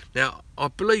 Now, I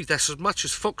believe that's as much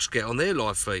as Fox get on their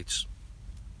live feeds.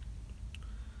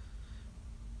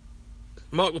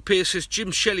 Michael Pierce says,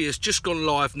 Jim Shelley has just gone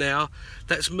live now.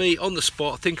 That's me on the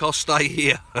spot. I think I'll stay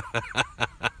here.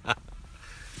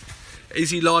 Is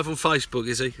he live on Facebook,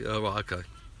 is he? Oh, right, okay.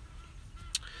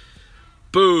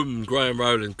 Boom, Graham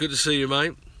Rowland. Good to see you,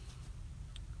 mate.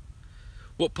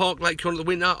 What park lake you on at the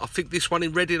winter? I think this one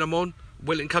in Reading I'm on.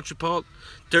 Wellington Country Park.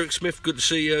 Derek Smith, good to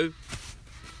see you.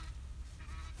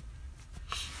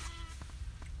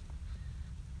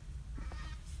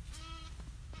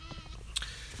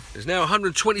 There's now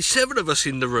 127 of us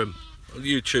in the room on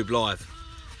YouTube Live.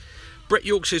 Brett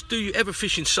York says, do you ever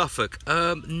fish in Suffolk?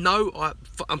 No,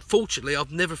 unfortunately,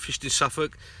 I've never fished in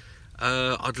Suffolk.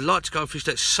 I'd like to go and fish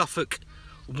that Suffolk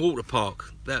water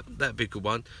park. That'd be a good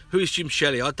one. Who is Jim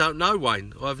Shelley? I don't know,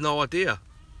 Wayne. I have no idea.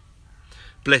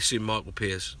 Bless him, Michael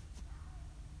Pierce.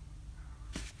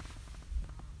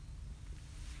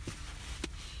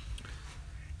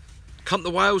 Come to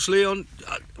Wales, Leon.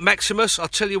 Maximus, I'll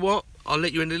tell you what. I'll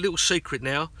let you in a little secret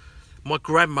now. My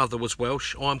grandmother was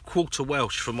Welsh. I'm quarter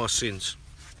Welsh for my sins.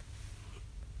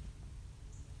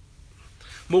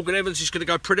 Morgan Evans is going to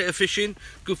go predator fishing.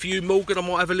 Good for you, Morgan. I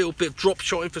might have a little bit of drop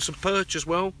shotting for some perch as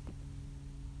well.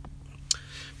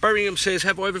 Birmingham says,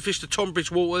 have I ever fished the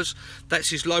Tonbridge waters?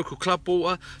 That's his local club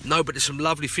water. No, but there's some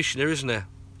lovely fish in there, isn't there?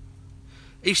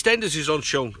 EastEnders is on,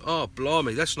 Sean. Oh,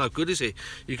 blimey, that's no good, is it?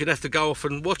 You're going to have to go off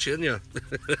and watch it, aren't you?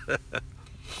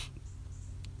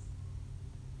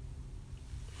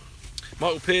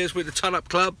 Michael Pears with the Ton Up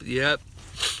Club. Yeah.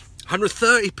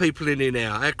 130 people in here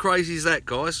now. How crazy is that,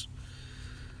 guys?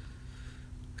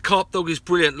 Carp Dog is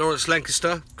brilliant, Lawrence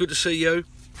Lancaster. Good to see you.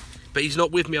 But he's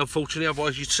not with me, unfortunately.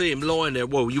 Otherwise, you'd see him lying there.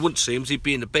 Well, you wouldn't see him. He'd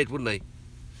be in the bed, wouldn't he?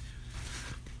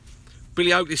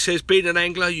 Billy Oakley says, being an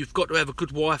angler, you've got to have a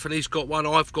good wife, and he's got one.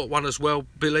 I've got one as well,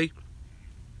 Billy.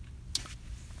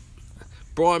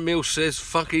 Brian Mills says,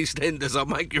 fuck EastEnders, I'll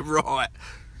make you right.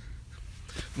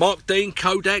 Mark Dean,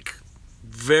 Kodak,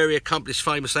 very accomplished,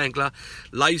 famous angler.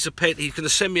 Laser pen, he's going to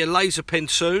send me a laser pen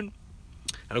soon,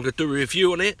 and I'm going to do a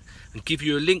review on it and give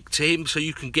you a link to him so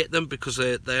you can get them, because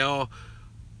they are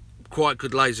quite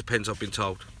good laser pens, I've been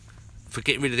told, for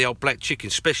getting rid of the old black chicken,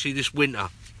 especially this winter.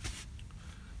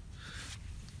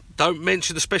 Don't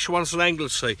mention the special ones on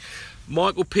Anglesey.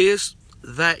 Michael Pierce,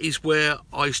 that is where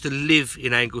I used to live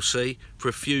in Anglesey for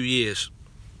a few years.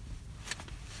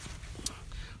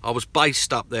 I was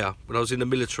based up there when I was in the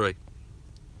military.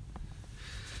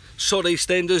 Sod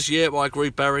EastEnders, yeah, I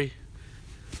agree, Barry.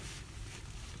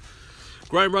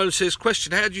 Graham Rowan says,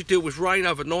 question, how do you deal with rain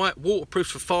overnight? Waterproof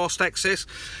for fast access?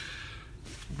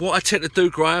 What I tend to do,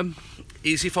 Graham,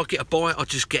 is if I get a bite, I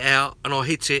just get out and I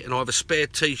hit it, and I have a spare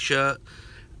t-shirt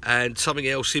and something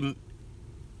else in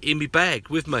my bag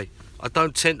with me. I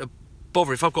don't tend to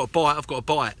bother. If I've got a bite, I've got a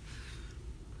bite.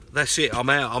 That's it, I'm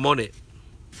out, I'm on it.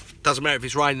 Doesn't matter if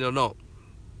it's raining or not.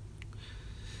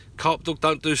 Carp Dog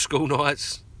don't do school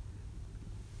nights.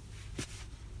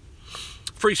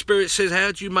 Free Spirit says,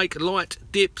 how do you make light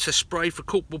dips, a spray for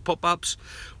corporal pop-ups?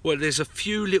 Well, there's a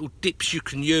few little dips you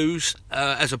can use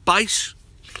as a base.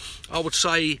 I would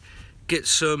say get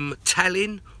some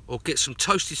talin or get some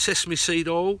toasted sesame seed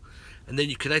oil, and then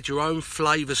you can add your own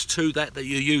flavours to that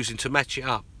you're using to match it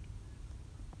up.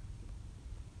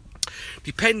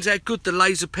 Depends how good the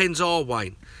laser pens are,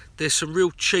 Wayne. There's some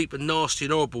real cheap and nasty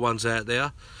and horrible ones out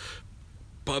there.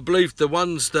 But I believe the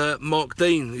ones that Mark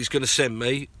Dean is going to send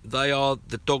me, they are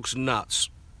the dogs and nuts.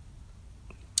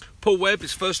 Paul Webb,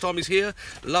 it's the first time he's here.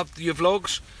 Loved your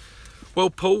vlogs.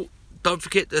 Well, Paul, don't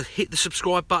forget to hit the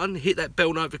subscribe button, hit that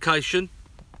bell notification.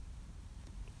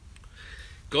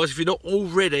 Guys, if you're not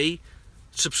already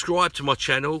subscribed to my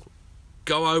channel,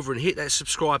 go over and hit that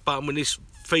subscribe button when this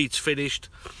feed's finished,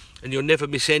 and you'll never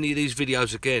miss any of these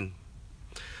videos again.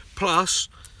 Plus,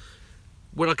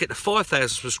 when I get to 5,000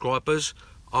 subscribers,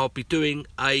 I'll be doing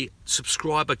a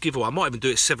subscriber giveaway. I might even do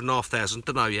it 7,500,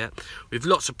 don't know yet, with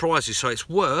lots of prizes. So it's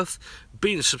worth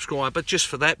being a subscriber just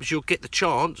for that, because you'll get the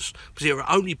chance, because it will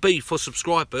only be for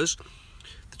subscribers,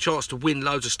 the chance to win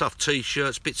loads of stuff,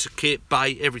 t-shirts, bits of kit,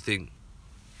 bait, everything.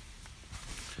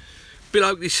 Bill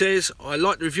Oakley says, I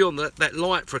like the review on that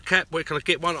light for a cap. Where can I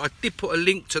get one? I did put a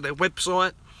link to their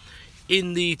website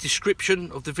in the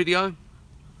description of the video.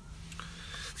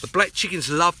 The black chickens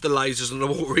love the lasers and the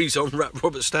water he's on,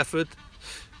 Robert Stafford.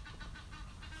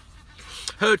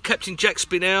 Heard Captain Jack's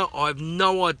been out. I have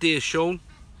no idea, Sean.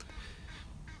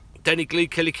 Danny Glee,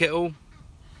 Kelly Kettle.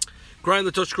 Graham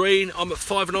the Dodge Green, I'm at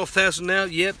 5,500 now.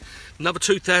 Yep, another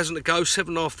 2,000 to go,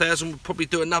 7,500. We'll probably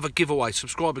do another giveaway,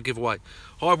 subscriber giveaway.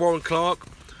 Hi, Warren Clark.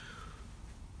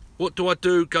 What do I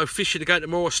do? Go fishing again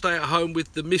tomorrow, or stay at home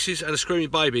with the missus and a screaming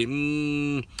baby?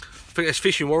 I think that's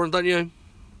fishing, Warren, don't you?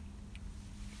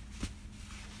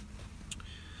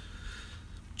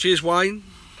 Cheers, Wayne.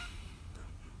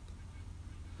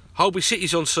 Holby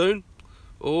City's on soon.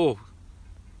 Oh,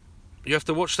 you have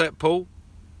to watch that, Paul.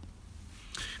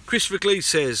 Christopher Glee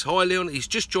says, hi Leon, he's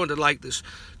just joined a lake that's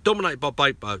dominated by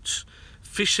bait boats.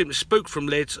 Fish seem to spook from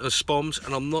leads and spoms,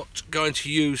 and I'm not going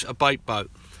to use a bait boat.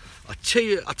 I tell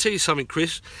you something,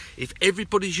 Chris, if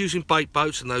everybody's using bait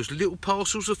boats and those little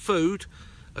parcels of food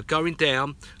are going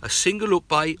down, a single hook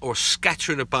bait or a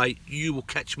scattering of bait, you will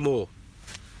catch more.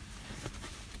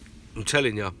 I'm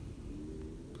telling you.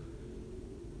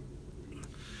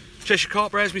 Cheshire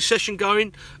Carper has my session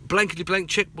going. Blankety blank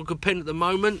checkbook and pen at the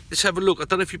moment. Let's have a look. I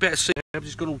don't know if you better see it.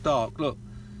 It's gone all dark. Look.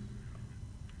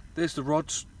 There's the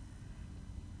rods.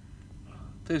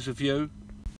 There's the view.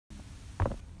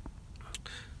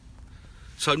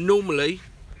 So normally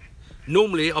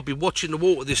I'll be watching the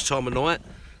water this time of night,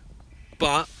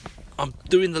 but I'm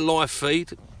doing the live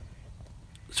feed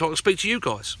so I can speak to you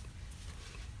guys.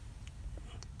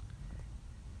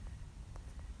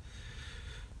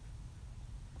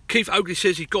 Keith Oakley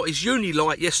says he got his uni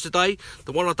light yesterday,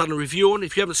 the one I've done a review on.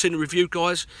 If you haven't seen the review,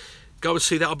 guys, go and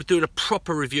see that. I'll be doing a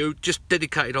proper review, just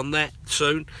dedicated on that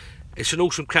soon. It's an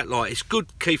awesome cat light. It's good,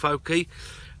 Keith Oakley,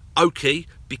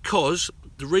 because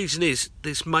the reason is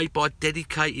it's made by a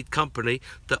dedicated company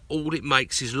that all it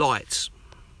makes is lights.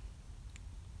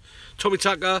 Tommy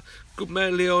Tucker, good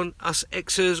man Leon, us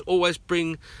Xers always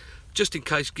bring just in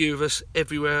case gear of us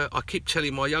everywhere. I keep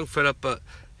telling my young fella, but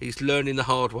he's learning the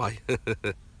hard way.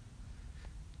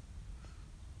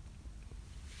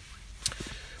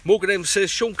 Morgan M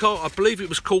says, Sean Carter, I believe it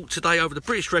was caught today over the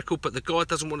British record, but the guy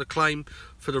doesn't want to claim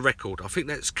for the record. I think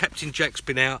that's Captain Jack's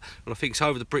been out, and I think it's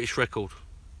over the British record.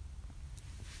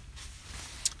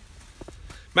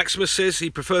 Maximus says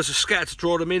he prefers a scatter to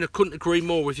draw them in. I couldn't agree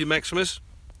more with you, Maximus.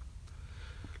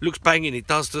 Looks banging, it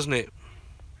does, doesn't it?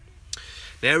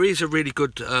 There is a really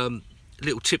good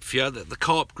little tip for you that the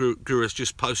Carp Guru has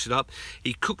just posted up.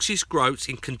 He cooks his groats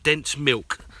in condensed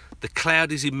milk. The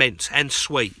cloud is immense and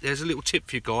sweet. There's a little tip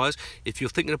for you guys. If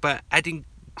you're thinking about adding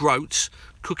groats,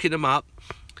 cooking them up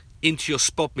into your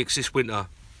spod mix this winter.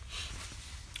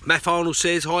 Matt Arnold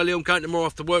says, hi Leon, going tomorrow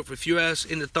after work for a few hours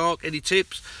in the dark. Any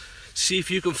tips? See if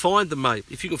you can find them, mate.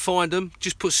 If you can find them,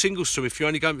 just put singles to them if you're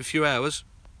only going for a few hours.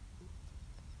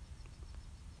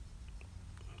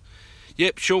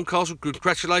 Yep, Sean Castle,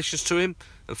 congratulations to him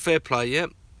and fair play,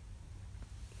 yep.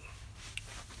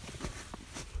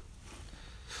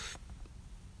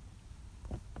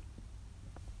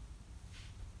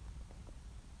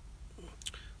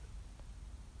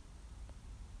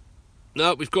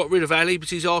 No, we've got rid of Ali, but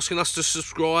he's asking us to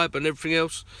subscribe and everything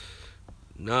else.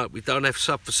 No, we don't have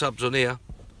sub for subs on here.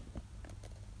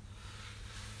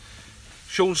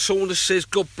 Sean Saunders says,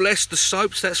 God bless the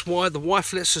soaps. That's why the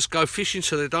wife lets us go fishing,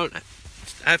 so they don't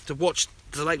have to watch,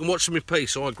 so they can watch them in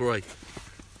peace. I agree.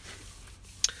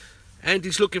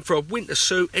 Andy's looking for a winter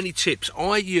suit. Any tips?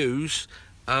 I use,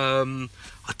 I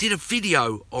did a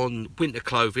video on winter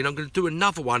clothing. I'm going to do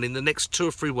another one in the next 2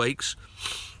 or 3 weeks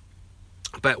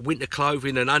about winter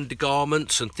clothing and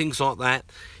undergarments and things like that.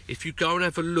 If you go and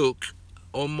have a look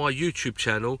on my YouTube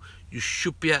channel, you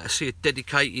should be able to see a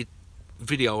dedicated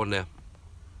video on there.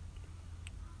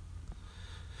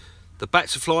 The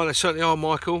bats are flying, they certainly are,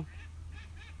 Michael.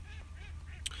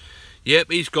 Yep,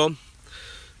 he's gone.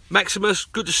 Maximus,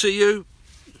 good to see you.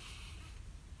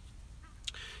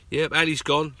 Yep, Ali's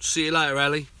gone. See you later,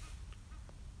 Ali.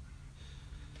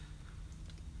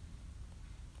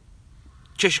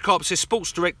 Cheshire Carpet says,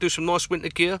 Sports Direct do some nice winter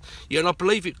gear. Yeah, and I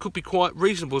believe it could be quite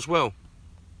reasonable as well.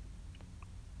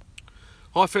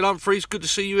 Hi, Phil Humphreys, good to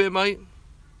see you here, mate.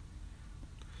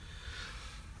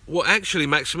 Well, actually,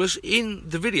 Maximus, in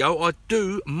the video, I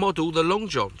do model the long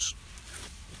johns.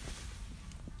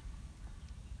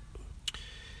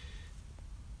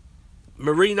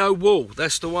 Merino wool,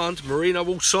 that's the one. Merino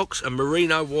wool socks and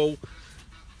merino wool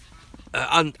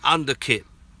under kit.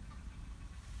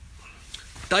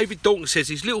 David Dalton says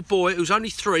his little boy, who's only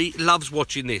 3, loves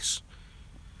watching this.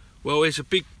 Well, there's a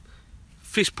big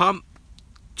fist pump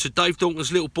to Dave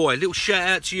Dalton's little boy. A little shout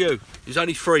out to you. He's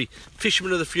only 3.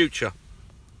 Fisherman of the future.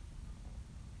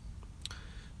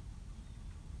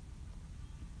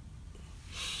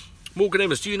 Morgan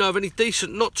Emmers, do you know of any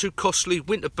decent, not too costly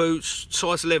winter boots,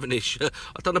 size 11-ish? I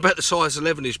don't know about the size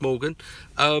 11-ish, Morgan.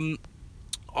 I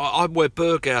wear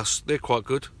Berghaus. They're quite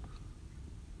good.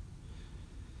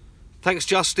 Thanks,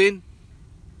 Justin.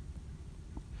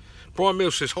 Brian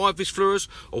Mills says, high-vis fluorous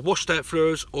or washed-out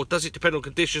fluoros, or does it depend on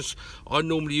conditions? I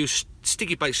normally use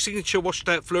sticky bait signature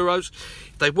washed-out fluoros.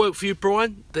 If they work for you,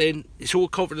 Brian, then it's all a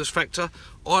confidence factor.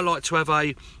 I like to have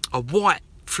a white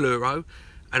fluoro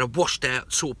and a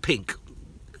washed-out sort of pink.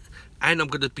 And I'm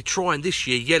going to be trying this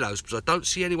year yellows, because I don't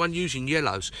see anyone using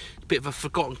yellows. It's a bit of a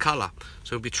forgotten colour,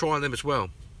 so we'll be trying them as well.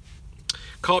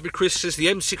 Carpy Chris says the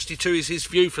M62 is his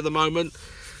view for the moment.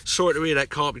 Sorry to hear that,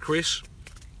 Carpy Chris.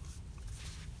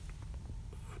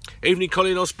 Evening,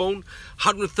 Colin Osborne.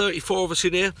 134 of us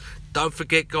in here. Don't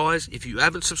forget, guys, if you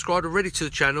haven't subscribed already to the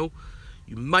channel,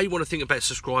 you may want to think about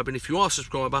subscribing. If you are a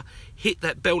subscriber, hit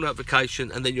that bell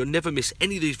notification, and then you'll never miss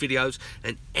any of these videos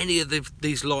and any of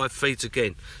these live feeds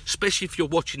again. Especially if you're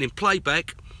watching in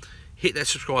playback, hit that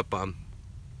subscribe button.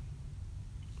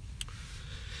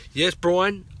 Yes,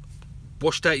 Brian,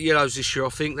 washed out yellows this year, I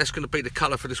think. That's going to be the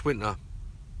colour for this winter.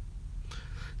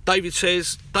 David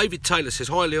Taylor says,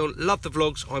 hi Leon, love the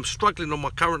vlogs. I'm struggling on my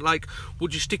current lake.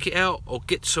 Would you stick it out or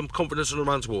get some confidence on the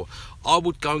runs water? I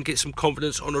would go and get some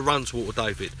confidence on the runs water,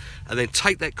 David, and then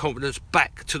take that confidence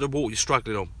back to the water you're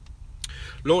struggling on.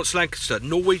 Lawrence Lancaster,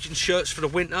 Norwegian shirts for the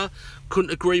winter.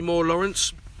 Couldn't agree more,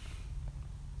 Lawrence.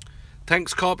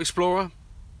 Thanks, Carp Explorer.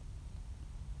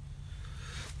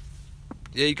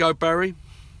 There you go, Barry.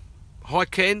 Hi,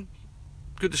 Ken.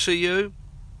 Good to see you.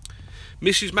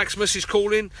 Mrs. Maximus is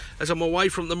calling as I'm away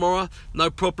from tomorrow.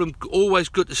 No problem. Always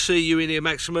good to see you in here,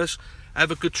 Maximus. Have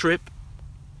a good trip.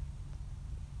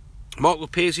 Michael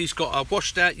Piercy's got a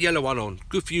washed out yellow one on.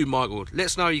 Good for you, Michael. Let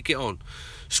us know how you get on.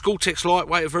 Skulltex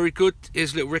Lightweight are very good.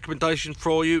 Here's a little recommendation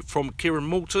for you from Kieran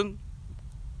Moulton.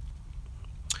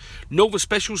 Northern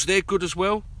Specials, they're good as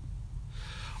well.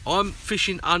 I'm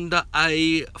fishing under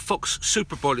a Fox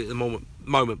Super Body at the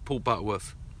moment, Paul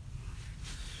Butterworth.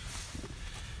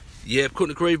 Yeah,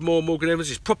 couldn't agree more, Morgan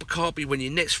Evans. It's proper carpy when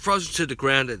your net's frozen to the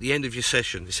ground at the end of your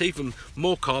session. It's even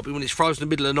more carpy when it's frozen in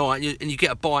the middle of the night and you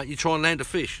get a bite and you try and land a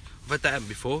fish. I've had that happen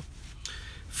before.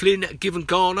 Flynn Given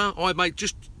Garner, I mate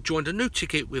just joined a new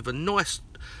ticket with a nice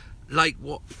lake.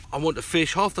 What I want to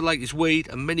fish. Half the lake is weed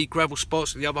and many gravel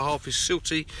spots, and the other half is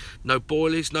silty. No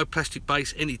boilies, no plastic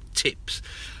base. Any tips?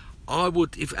 I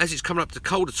would, if as it's coming up to the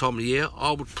colder time of the year,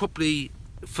 I would probably,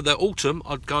 for the autumn,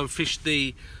 I'd go and fish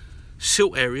the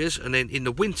silt areas, and then in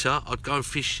the winter I'd go and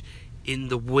fish in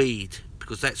the weed,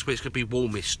 because that's where it's going to be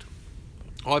warmest.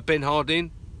 Hi Ben Harding.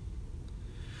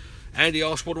 Andy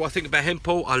asked, what do I think about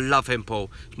hempole? I love hempole.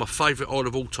 It's my favourite oil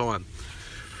of all time.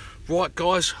 Right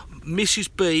guys, Mrs.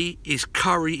 B is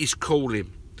curry is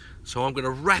calling, so I'm going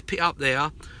to wrap it up there.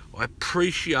 I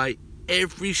appreciate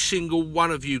every single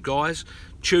one of you guys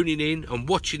tuning in and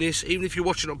watching this, even if you're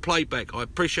watching on playback. I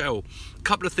appreciate it all. A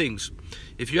couple of things: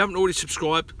 if you haven't already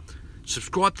subscribed,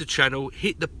 subscribe to the channel,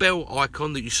 hit the bell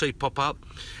icon that you see pop up,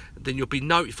 then you'll be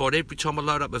notified every time I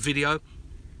load up a video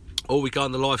or we go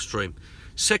on the live stream.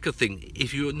 Second thing,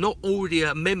 if you're not already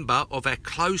a member of our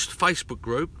closed Facebook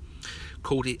group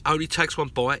called It Only Takes One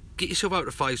Bite, get yourself over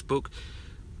to Facebook,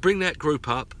 bring that group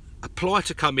up, apply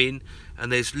to come in,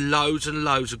 and there's loads and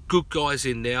loads of good guys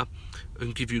in there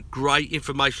and give you great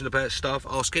information about stuff.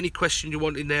 Ask any question you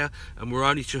want in there and we're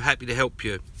only too happy to help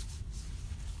you.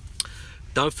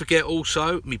 Don't forget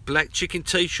also, my black chicken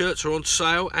t-shirts are on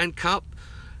sale and cut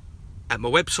at my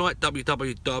website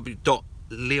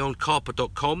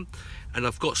www.leoncarper.com, and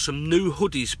I've got some new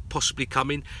hoodies possibly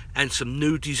coming and some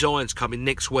new designs coming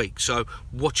next week, so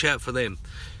watch out for them.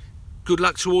 Good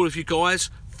luck to all of you guys.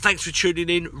 Thanks for tuning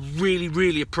in.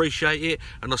 Really appreciate it,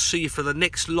 and I'll see you for the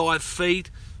next live feed.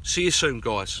 See you soon,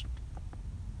 guys.